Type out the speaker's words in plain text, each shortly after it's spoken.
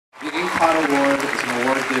Inkpot Award is an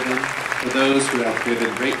award given for those who have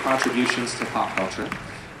given great contributions to pop culture.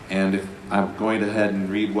 And if I'm going ahead and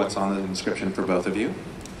read what's on the inscription for both of you.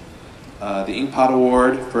 The Inkpot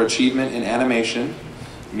Award for Achievement in Animation,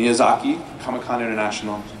 Miyazaki, Comic-Con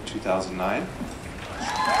International 2009. And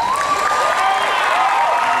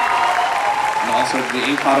also the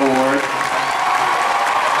Inkpot Award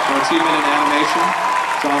for Achievement in Animation,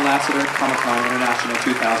 John Lasseter, Comic-Con International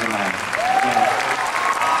 2009. Again,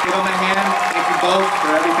 give them a hand. Thank you both for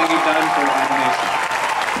everything you've done for animation.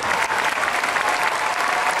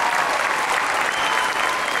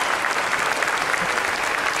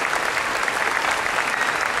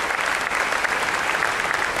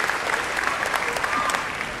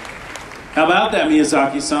 How about that,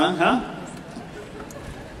 Miyazaki-san, huh?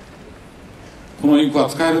 このインクは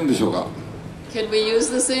使えるんでしょうか? Can we use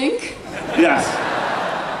this ink? Yes.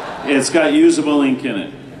 It's got usable ink in it.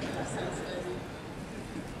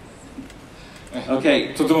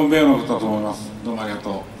 Okay. とても名誉なことだと思います。どうもありがと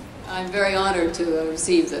う。I'm very honored to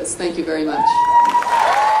receive this. Thank you very much.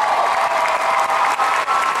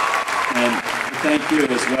 And thank you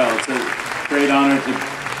as well. It's a great honor to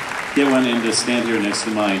get one and to stand here next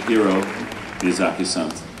to my hero,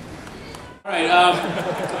 Miyazaki-san. All right,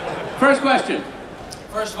 first question.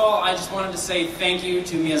 First of all, I just wanted to say thank you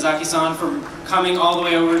to Miyazaki-san for coming all the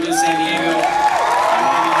way over to San Diego.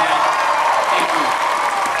 Thank you.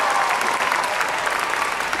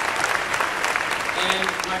 And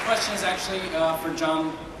my question is actually for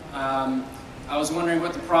John. I was wondering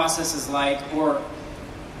what the process is like, or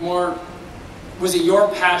more, was it your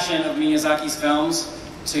passion of Miyazaki's films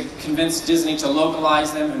to convince Disney to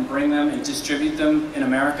localize them and bring them and distribute them in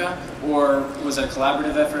America, or was it a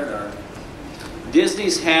collaborative effort? Or?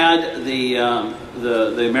 Disney's had the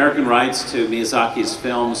American rights to Miyazaki's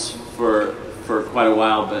films for quite a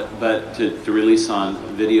while, but to release on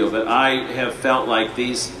video. But I have felt like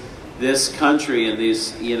this country and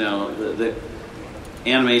these, you know, the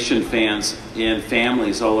animation fans and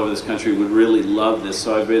families all over this country would really love this.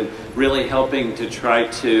 So I've been really helping to try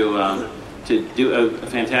to do a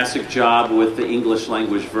fantastic job with the English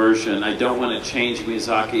language version. I don't want to change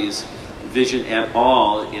Miyazaki's vision at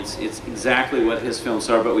all. It's exactly what his films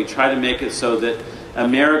are, but we try to make it so that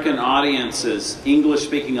American audiences,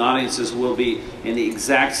 English-speaking audiences, will be in the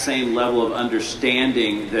exact same level of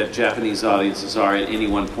understanding that Japanese audiences are at any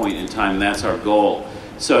one point in time, and that's our goal.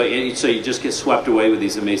 So you just get swept away with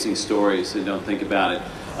these amazing stories and don't think about it.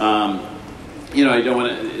 You know, I don't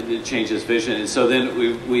want to change his vision. And so then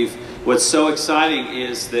what's so exciting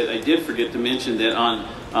is that I did forget to mention that on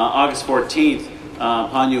August 14th,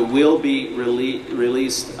 Ponyo will be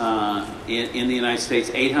released in the United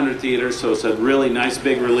States, 800 theaters, so it's a really nice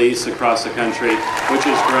big release across the country, which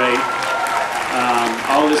is great.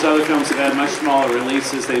 All of his other films have had much smaller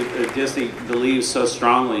releases. Disney believes so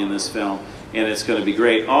strongly in this film, and it's going to be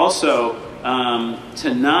great. Also,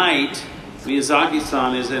 tonight,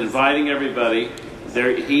 Miyazaki-san is inviting everybody.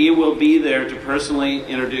 He will be there to personally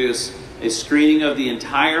introduce a screening of the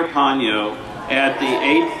entire Ponyo at the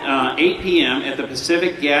 8 p.m. at the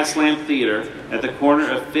Pacific Gaslamp Theater at the corner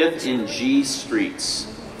of 5th and G Streets.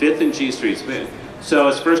 5th and G Streets. So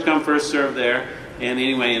it's first come, first served there. And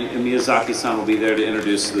anyway, and Miyazaki-san will be there to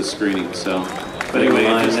introduce the screening. So, but anyway,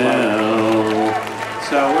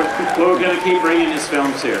 so we're going to keep bringing his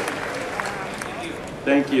films here.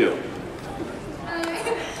 Thank you.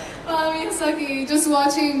 Miyazaki, just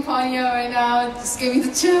watching Ponyo right now just gave me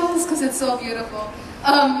the chills because it's so beautiful.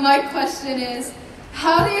 My question is,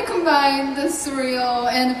 how do you combine the surreal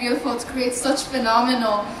and the beautiful to create such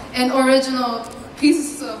phenomenal and original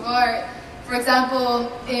pieces of art? For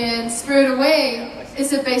example, in Spirited Away,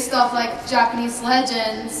 is it based off like Japanese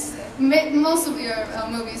legends? Most of your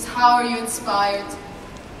movies, how are you inspired?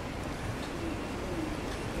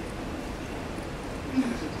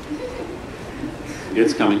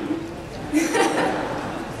 It's coming.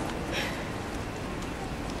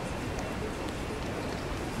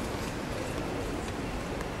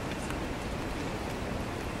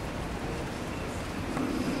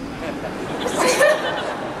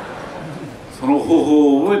 その方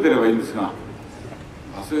法を覚えてればいいんですが、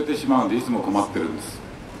忘れてしまうのでいつも困ってるんです。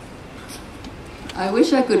 I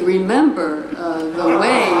wish I could remember the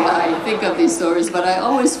way I think of these stories, but I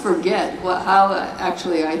always forget how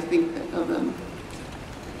actually I think of them.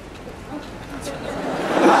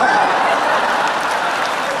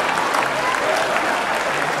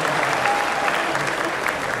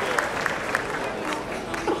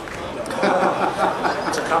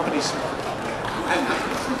 It's a company secret.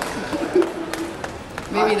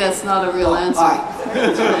 Maybe that's not a real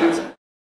answer.